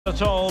A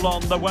toll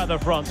on the weather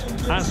front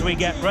as we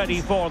get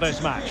ready for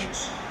this match.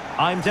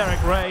 I'm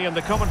Derek Ray in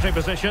the commentary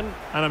position,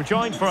 and I'm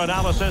joined for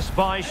analysis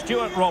by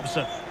Stuart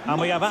Robson.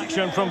 And we have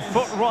action from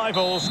foot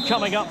rivals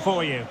coming up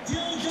for you.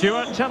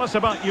 Stuart, tell us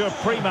about your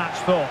pre-match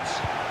thoughts.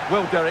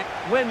 Well, Derek,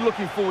 when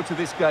looking forward to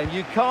this game,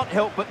 you can't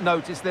help but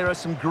notice there are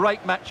some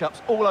great matchups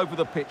all over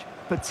the pitch,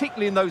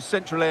 particularly in those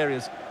central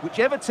areas.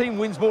 Whichever team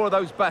wins more of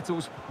those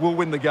battles will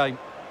win the game.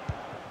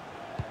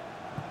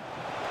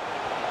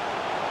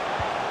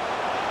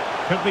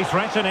 Could be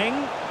threatening.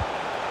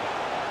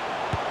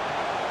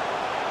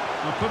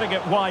 Well, putting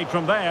it wide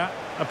from there.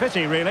 A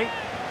pity, really.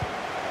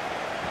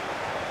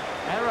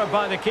 Error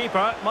by the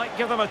keeper might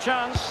give them a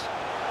chance.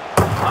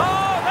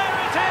 Oh, there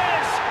it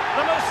is!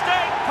 The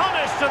mistake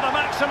punished to the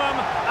maximum,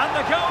 and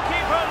the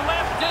goalkeeper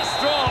left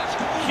distraught.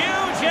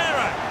 Huge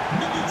error.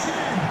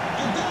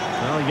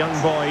 Well, young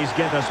boys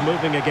get us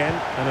moving again,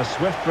 and a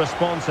swift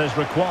response is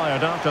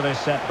required after this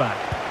setback.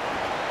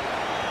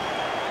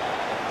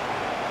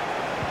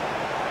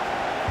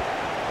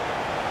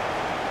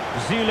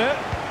 Zule.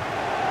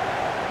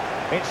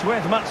 It's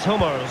with Mats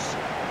Hummels.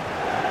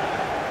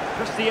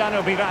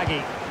 Cristiano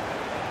Biraghi.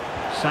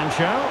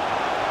 Sancho.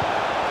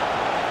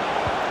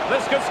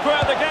 This could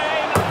square the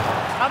game.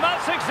 And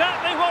that's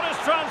exactly what has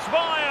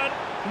transpired.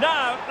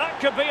 Now, that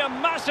could be a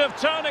massive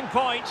turning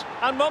point,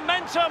 and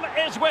momentum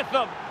is with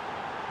them.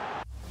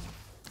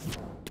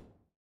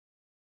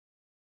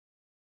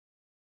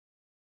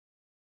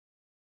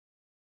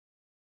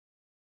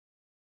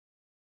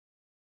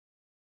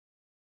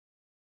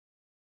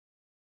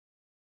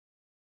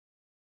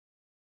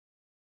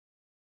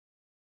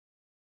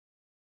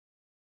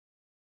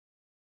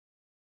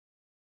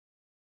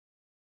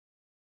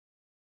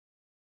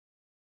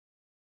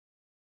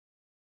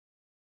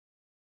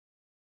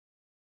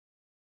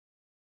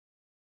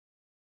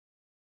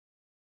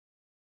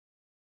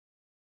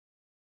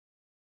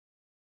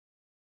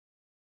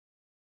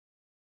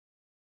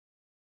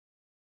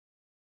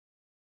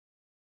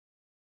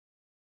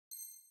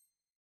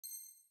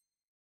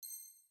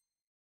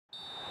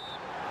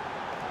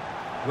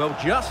 Well,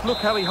 just look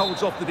how he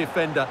holds off the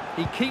defender.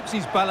 He keeps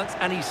his balance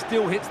and he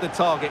still hits the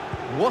target.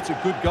 What a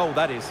good goal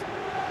that is.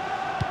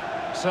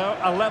 So,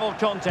 a level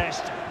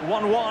contest,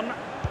 1-1.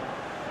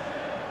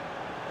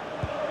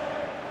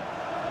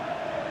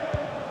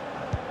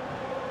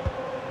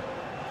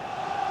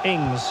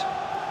 Ings.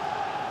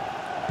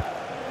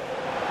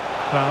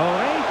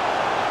 Traore.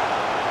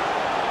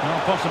 No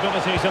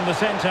possibilities in the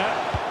centre.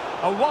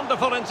 A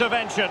wonderful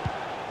intervention.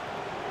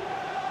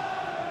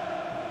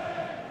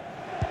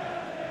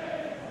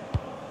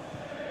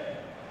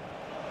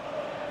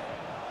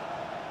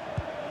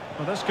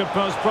 Well, this could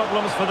pose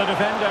problems for the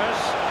defenders.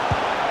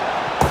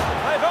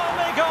 They've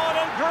only gone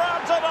and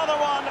grabbed another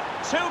one.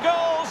 2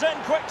 goals in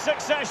quick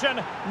succession.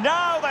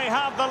 Now they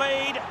have the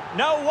lead.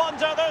 No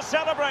wonder they're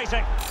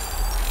celebrating.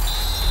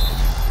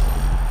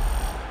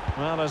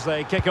 Well, as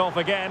they kick off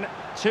again,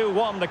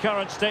 2-1 the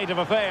current state of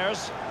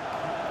affairs.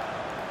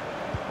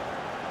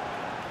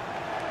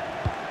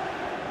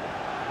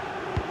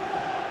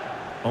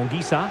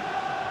 Onguisa.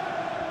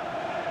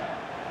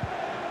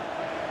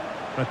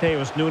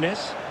 Mateus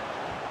Nunes.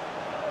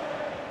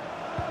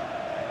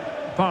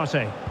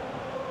 Partey.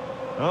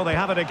 Oh, they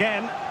have it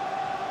again.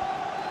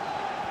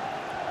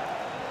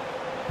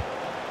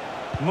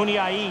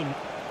 Muniain.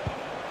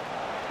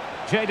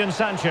 Jadon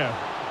Sancho.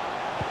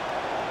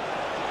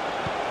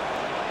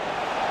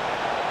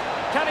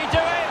 Can he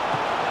do it?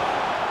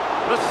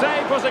 The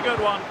save was a good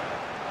one.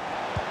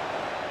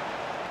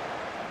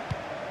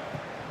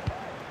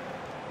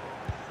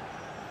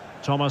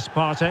 Thomas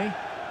Partey.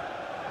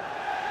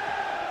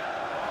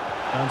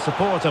 And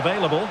support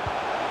available.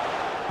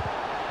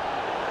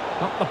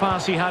 Not the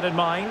pass he had in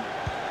mind.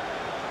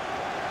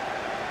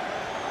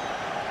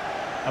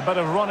 A bit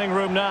of running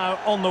room now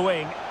on the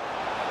wing.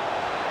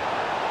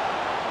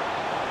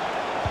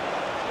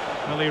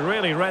 Well, he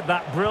really read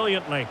that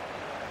brilliantly.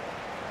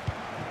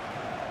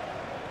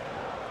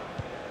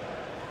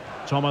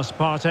 Thomas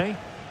Partey.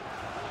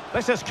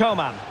 This is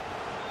Coman.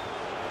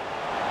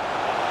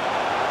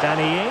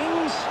 Danny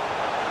Ings.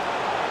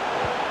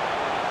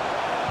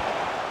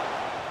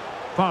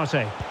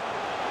 Partey.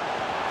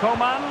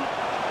 Coman.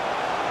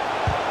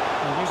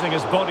 Using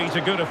his body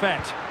to good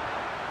effect.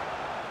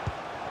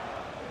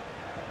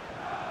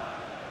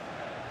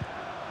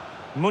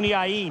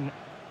 Muniain.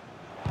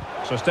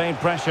 Sustained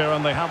pressure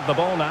and they have the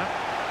ball now.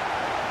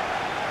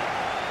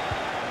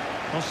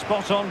 Well,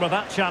 spot on with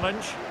that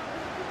challenge.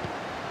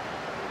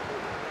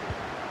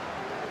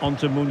 On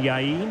to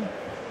Muniain.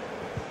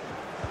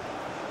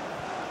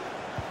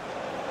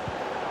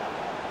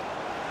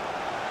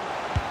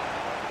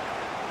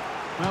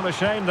 Well, a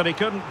shame that he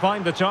couldn't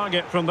find the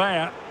target from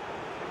there.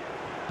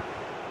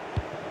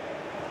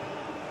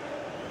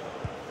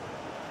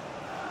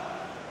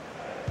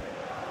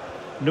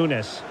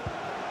 Nunes.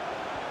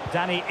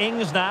 Danny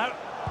Ings now.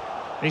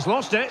 He's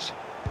lost it.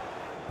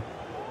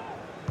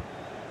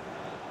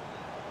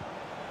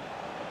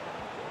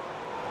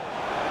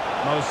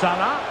 Mo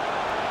Salah.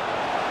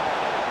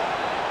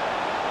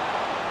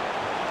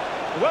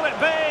 Will it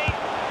be?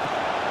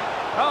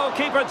 Oh,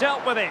 keeper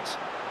dealt with it.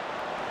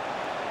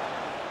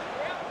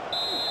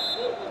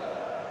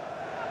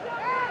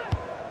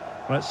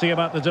 Let's see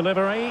about the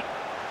delivery.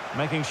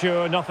 Making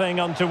sure nothing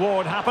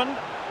untoward happened.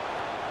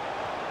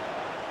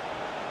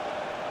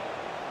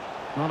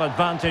 Not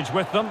advantage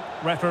with them.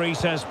 Referee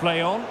says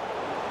play on.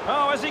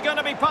 Oh, is he going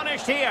to be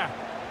punished here?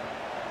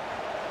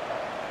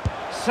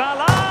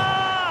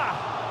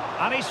 Salah!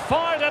 And he's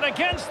fired it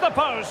against the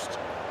post.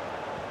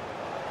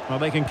 Well,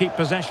 they can keep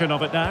possession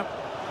of it now.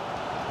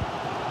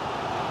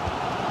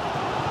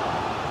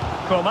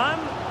 Coman.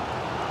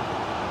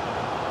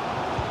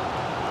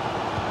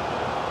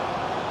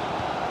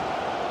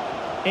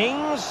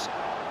 Ings.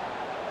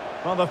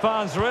 Well, the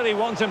fans really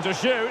want him to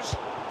shoot.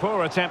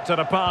 Poor attempt at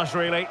a pass,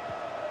 really.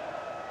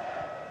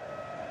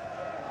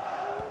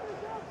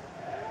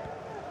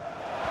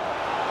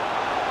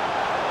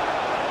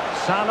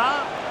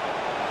 Salah.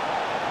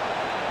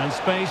 And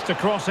space to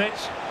cross it.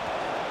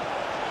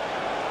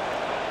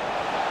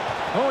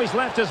 Oh, he's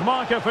left his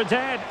marker for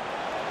dead.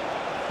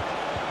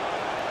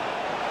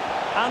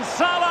 And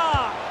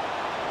Salah!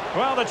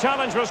 Well, the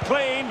challenge was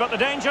clean, but the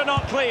danger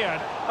not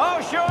cleared.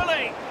 Oh,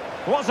 surely!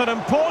 Was an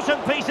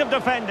important piece of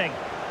defending.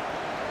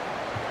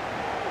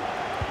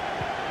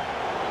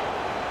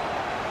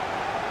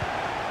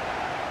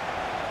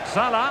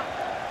 Salah.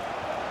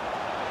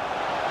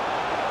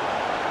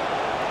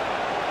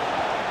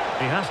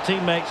 He has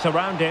teammates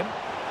around him.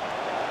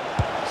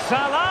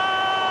 Salah!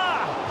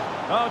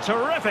 Oh,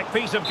 terrific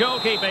piece of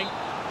goalkeeping.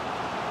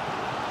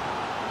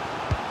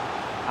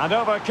 And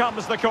over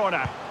comes the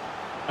corner.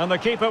 And the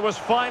keeper was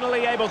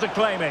finally able to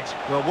claim it.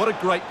 Well, what a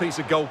great piece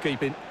of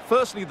goalkeeping.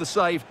 Firstly, the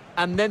save,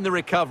 and then the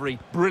recovery.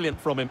 Brilliant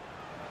from him.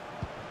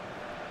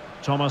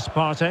 Thomas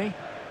Partey.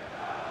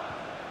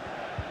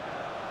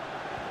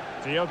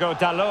 Diogo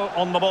Dalot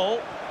on the ball.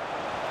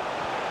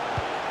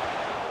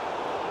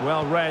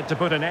 Well read to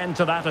put an end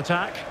to that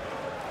attack.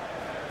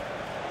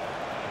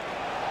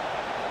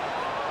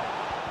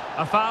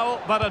 A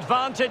foul, but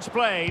advantage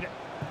played.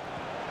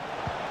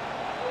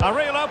 A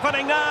real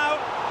opening now.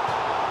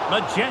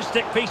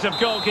 Majestic piece of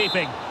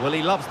goalkeeping. Well,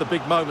 he loves the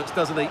big moments,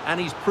 doesn't he? And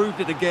he's proved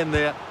it again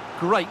there.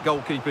 Great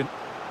goalkeeping.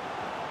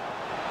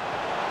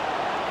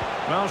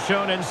 Well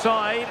shown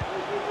inside.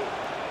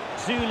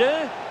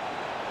 Zule.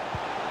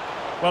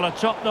 Well, a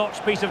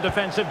top-notch piece of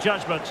defensive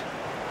judgment.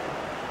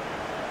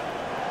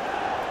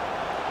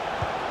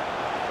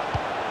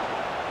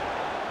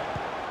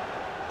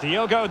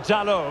 Diogo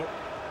Dalot.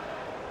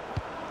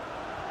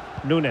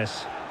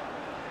 Nunes.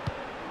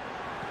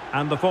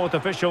 And the fourth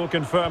official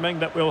confirming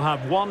that we'll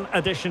have one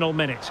additional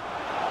minute.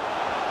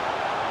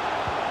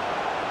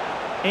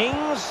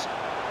 Ings.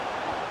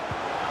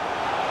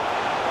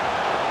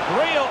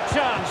 Real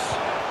chance.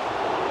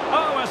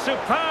 Oh, a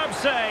superb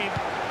save.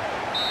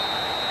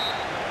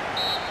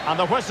 And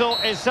the whistle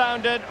is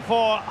sounded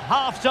for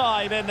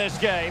half-time in this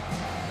game.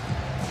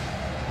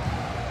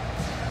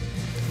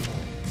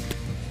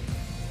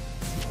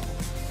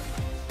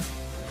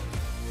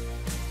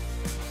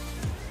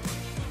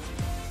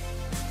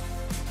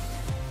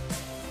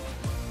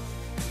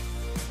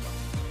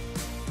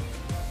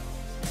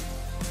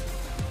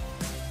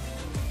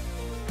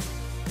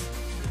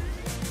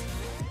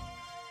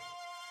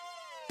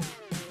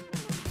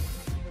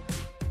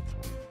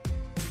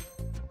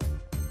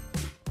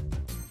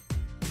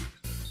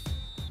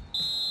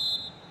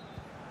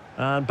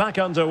 And back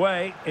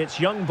underway, it's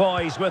young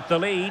boys with the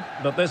lead,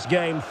 but this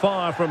game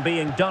far from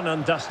being done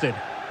and dusted.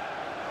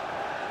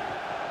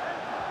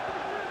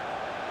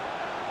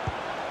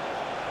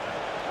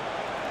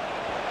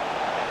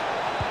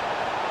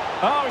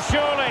 Oh,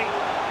 surely.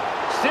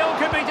 Still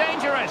could be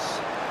dangerous.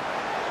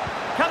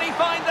 Can he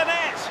find the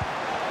net?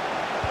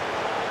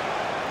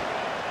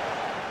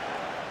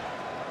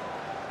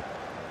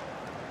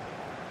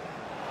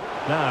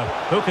 Now,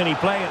 who can he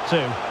play it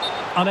to?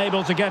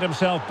 Unable to get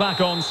himself back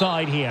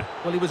onside here.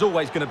 Well, he was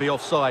always going to be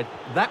offside.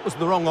 That was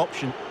the wrong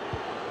option.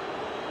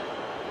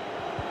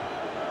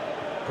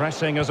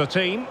 Pressing as a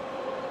team.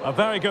 A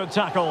very good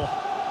tackle.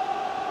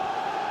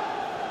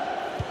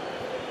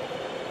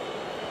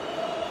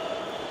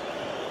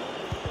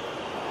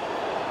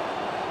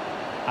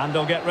 And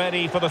they'll get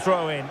ready for the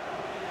throw-in.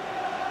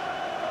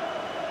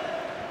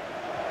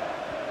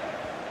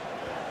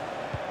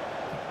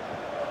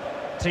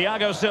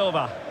 Thiago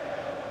Silva.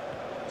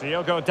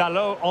 Diogo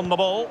Dalot on the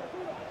ball.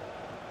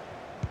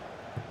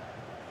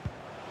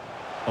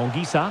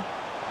 Anguissa.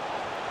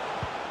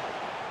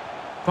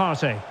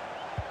 Partey.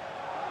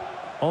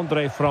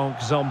 Andre Frank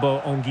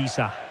Zambo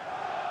Anguissa.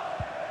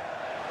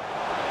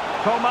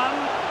 Coman.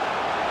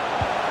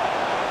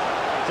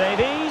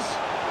 Davies.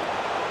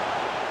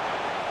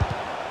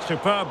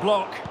 Superb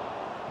block.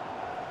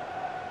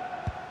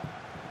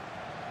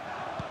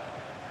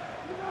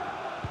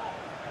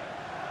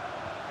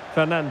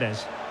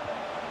 Fernandes.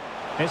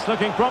 It's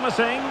looking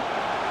promising.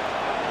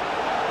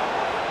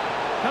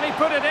 Can he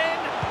put it in?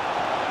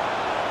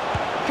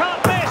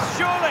 Can't miss,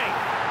 surely.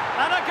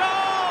 And a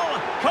goal!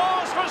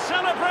 Cause for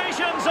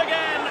celebrations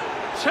again.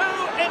 2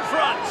 in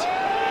front.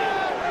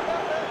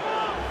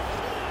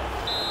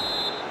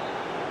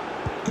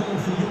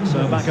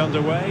 back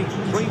underway.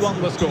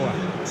 3-1 the score.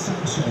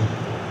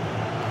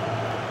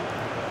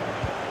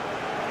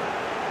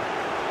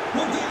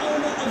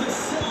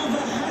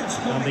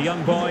 And the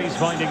young boys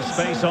finding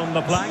space on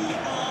the flank.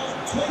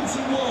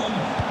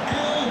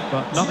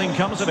 But nothing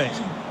comes of it.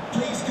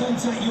 Please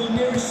contact your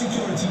nearest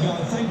security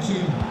guard. Thank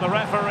you. The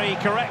referee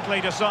correctly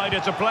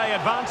decided to play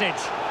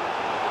advantage.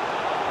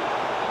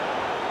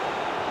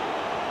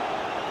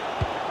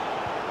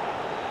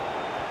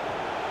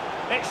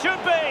 It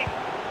should be.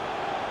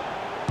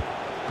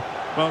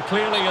 Well,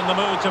 clearly in the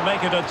mood to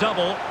make it a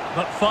double,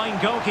 but fine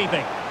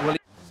goalkeeping. Well,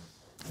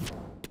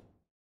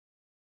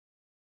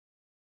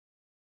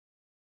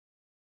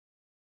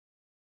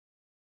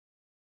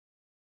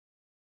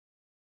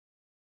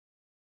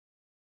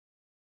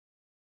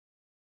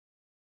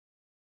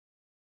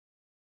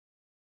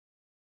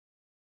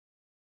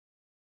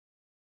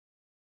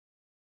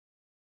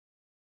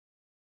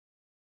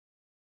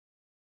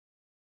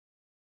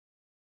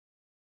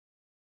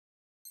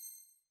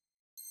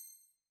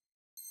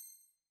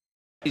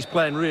 he's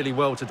playing really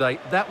well today.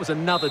 That was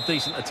another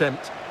decent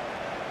attempt.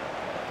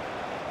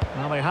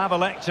 Well, they have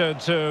elected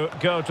to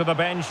go to the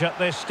bench at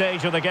this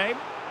stage of the game.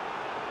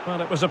 Well,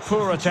 it was a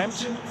poor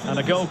attempt, and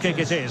a goal kick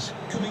it is.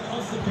 Coming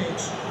off the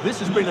pitch. This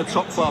has been a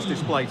top-class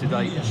display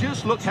today.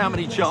 Just look how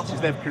many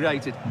chances they've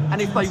created.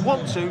 And if they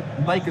want to,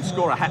 they could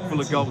score a hatful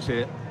of goals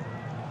here.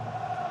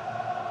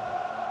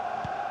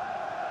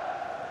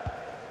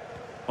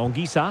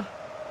 Onguissa.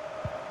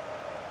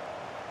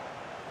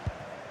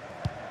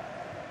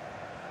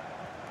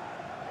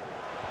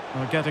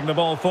 Well, getting the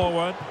ball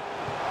forward.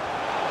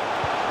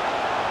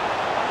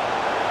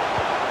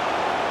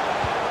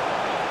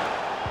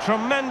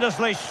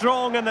 Tremendously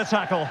strong in the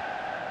tackle.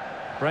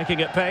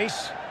 Breaking at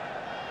pace.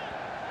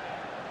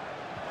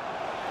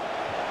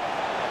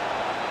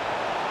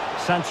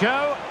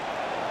 Sancho.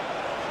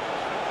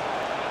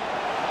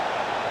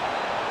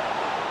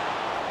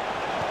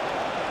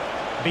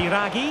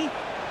 Biragi.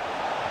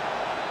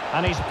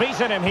 And he's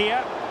beaten him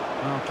here.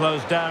 Well,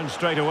 closed down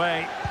straight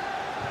away.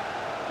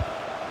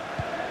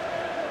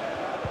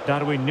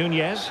 Darwin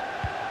Nunez.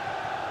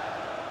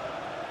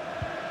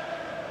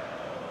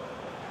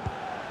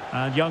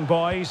 And young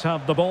boys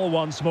have the ball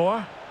once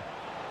more.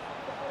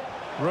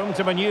 Room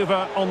to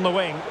manoeuvre on the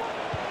wing.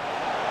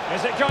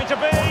 Is it going to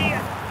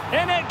be?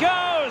 In it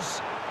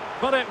goes!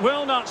 But it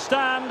will not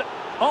stand.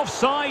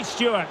 Offside,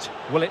 Stuart.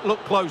 Well, it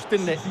looked close,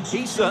 didn't it?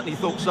 He certainly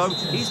thought so.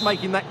 He's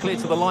making that clear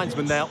to the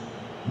linesman now.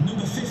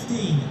 Number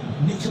 15,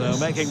 Nicholas.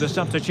 So making the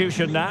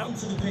substitution now.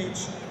 Onto the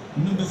pitch.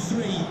 Number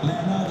 3,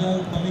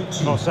 Leonardo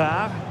Bonucci.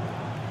 Trossard.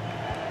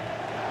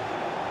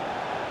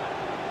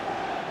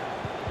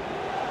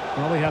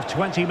 Well, we have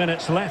 20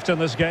 minutes left in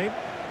this game.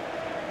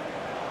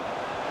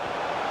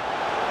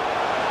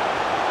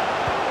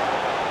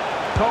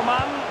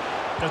 Coman,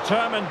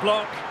 determined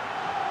block.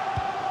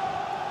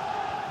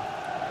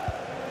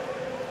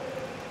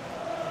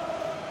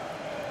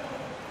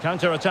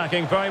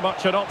 Counter-attacking, very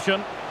much an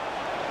option.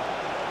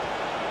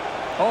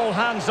 All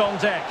hands on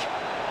deck.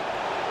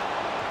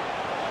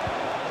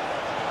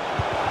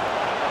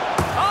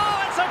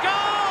 Oh, it's a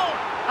goal!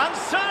 And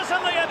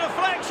certainly a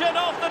deflection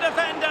off the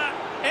defender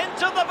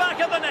into the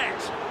back of the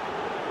net.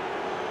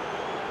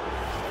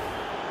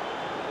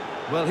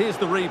 Well, here's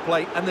the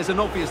replay, and there's an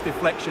obvious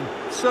deflection.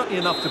 Certainly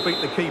enough to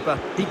beat the keeper.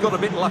 He got a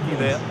bit lucky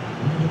there.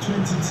 Number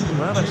 22.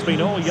 Well, it's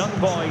been all young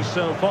boys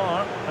so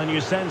far, and you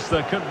sense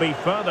there could be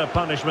further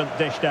punishment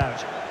dished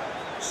out.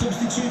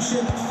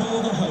 Substitution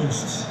for the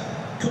hosts.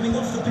 Coming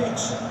off the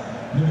pitch.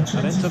 Number 20.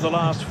 And into the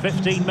last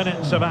 15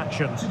 minutes of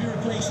action. To be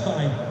replaced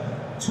by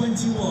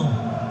 21,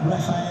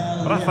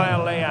 Rafael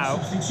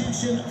Leao.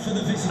 Substitution for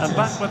the visitors. And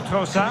back with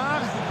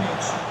Trossard. Off the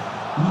pitch.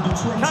 Number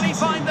 20. Can he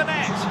find the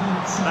net?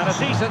 And a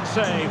decent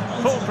save.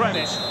 Full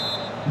credit.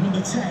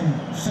 Number 10,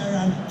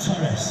 Ferran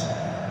Torres.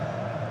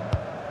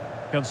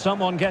 Can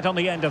someone get on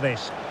the end of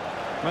this?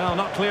 Well,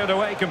 not cleared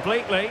away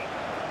completely.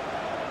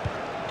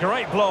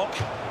 Great block.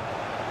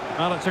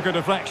 Well, it took a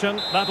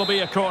deflection. That'll be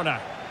a corner.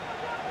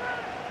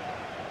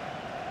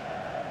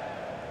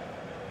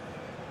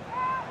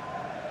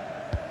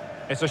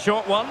 It's a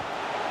short one.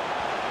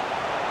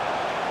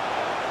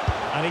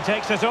 And he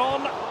takes it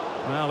on.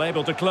 Well,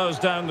 able to close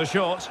down the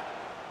shot.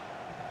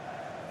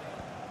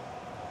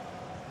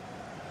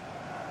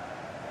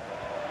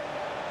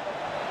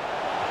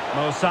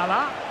 Mo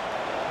Salah.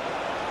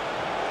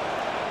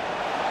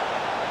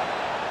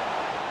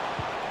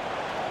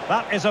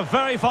 That is a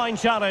very fine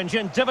challenge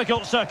in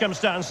difficult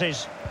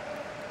circumstances.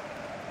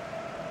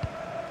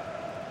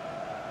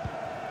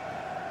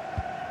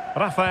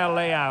 Rafael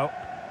Leao.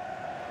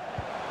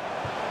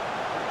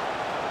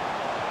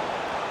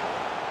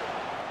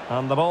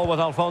 And the ball with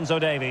Alphonso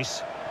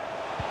Davies.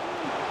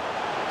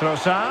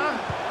 Trossard.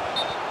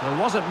 There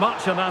wasn't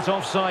much in that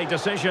offside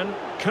decision.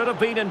 Could have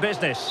been in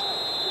business.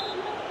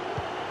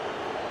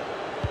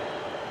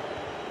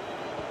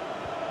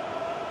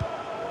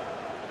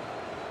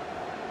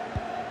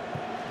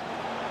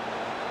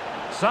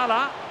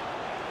 Salah.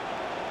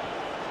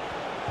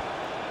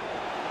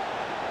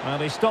 Well,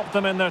 he stopped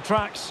them in their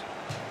tracks.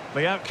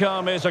 The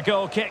outcome is a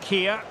goal kick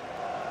here.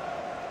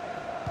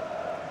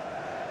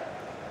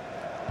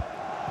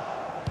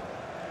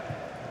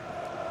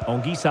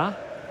 Ongisa.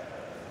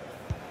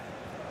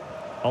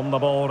 On the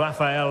ball,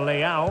 Rafael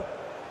Leao.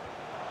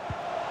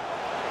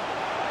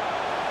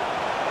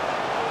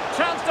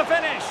 Chance to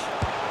finish.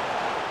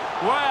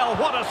 Well,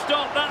 what a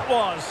stop that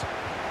was.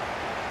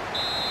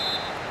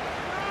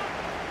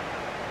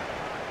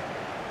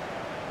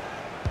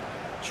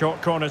 Short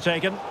corner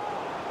taken.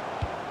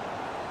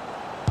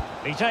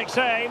 He takes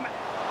aim.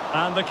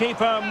 And the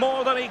keeper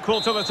more than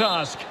equal to the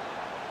task.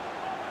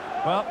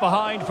 Well,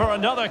 behind for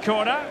another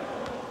corner.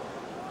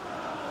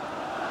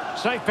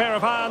 Safe pair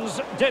of hands,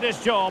 did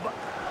his job.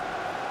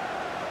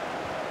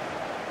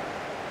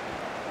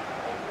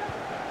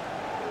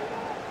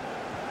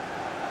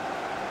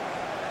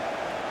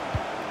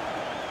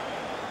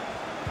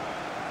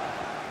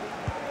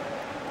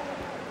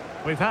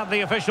 We've had the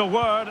official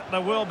word,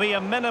 there will be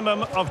a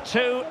minimum of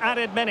 2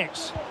 added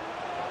minutes.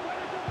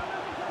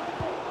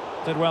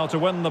 Did well to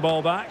win the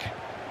ball back.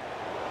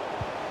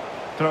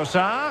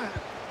 Trossard.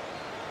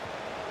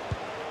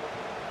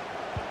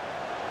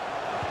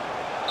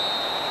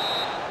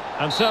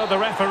 And so the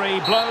referee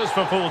blows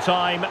for full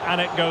time and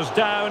it goes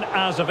down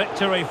as a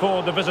victory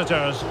for the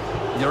visitors.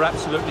 You're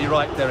absolutely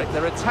right, Derek.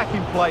 Their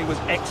attacking play was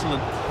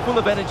excellent, full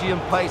of energy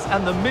and pace,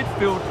 and the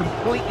midfield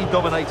completely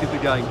dominated the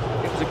game.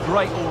 It was a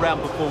great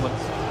all-round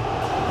performance.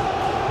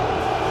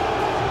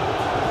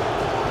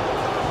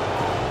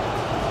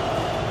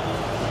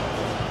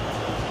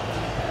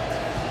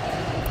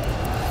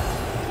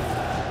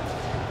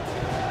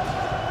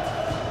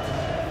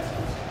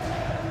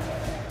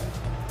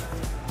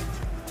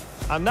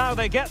 And now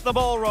they get the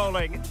ball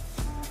rolling.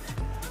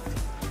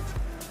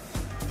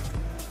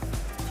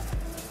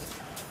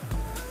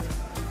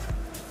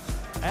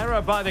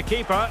 Error by the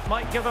keeper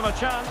might give them a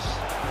chance.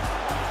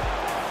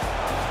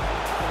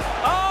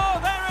 Oh,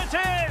 there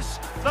it is!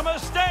 The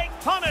mistake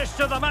punished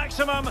to the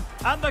maximum,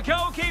 and the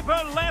goalkeeper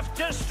left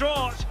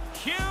distraught.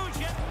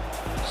 Huge.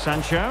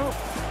 Sancho.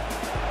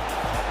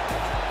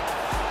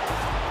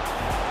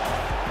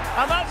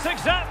 And that's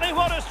exactly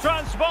what has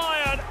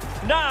transpired.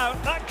 Now,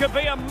 that could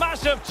be a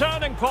massive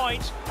turning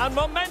point, and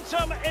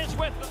momentum is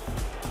with them.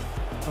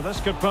 Well,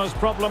 this could pose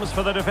problems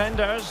for the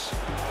defenders.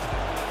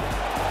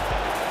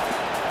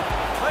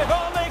 They've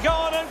only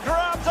gone and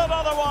grabbed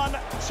another one.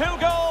 2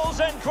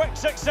 goals in quick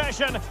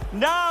succession.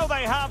 Now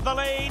they have the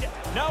lead.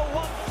 No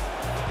one.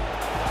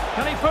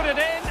 Can he put it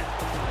in?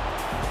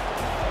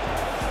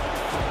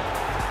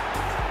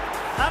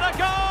 And a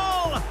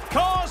goal!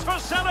 Cause for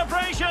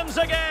celebrations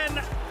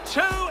again.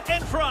 2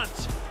 in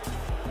front.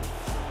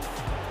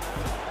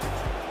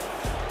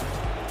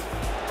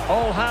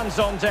 All hands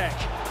on deck.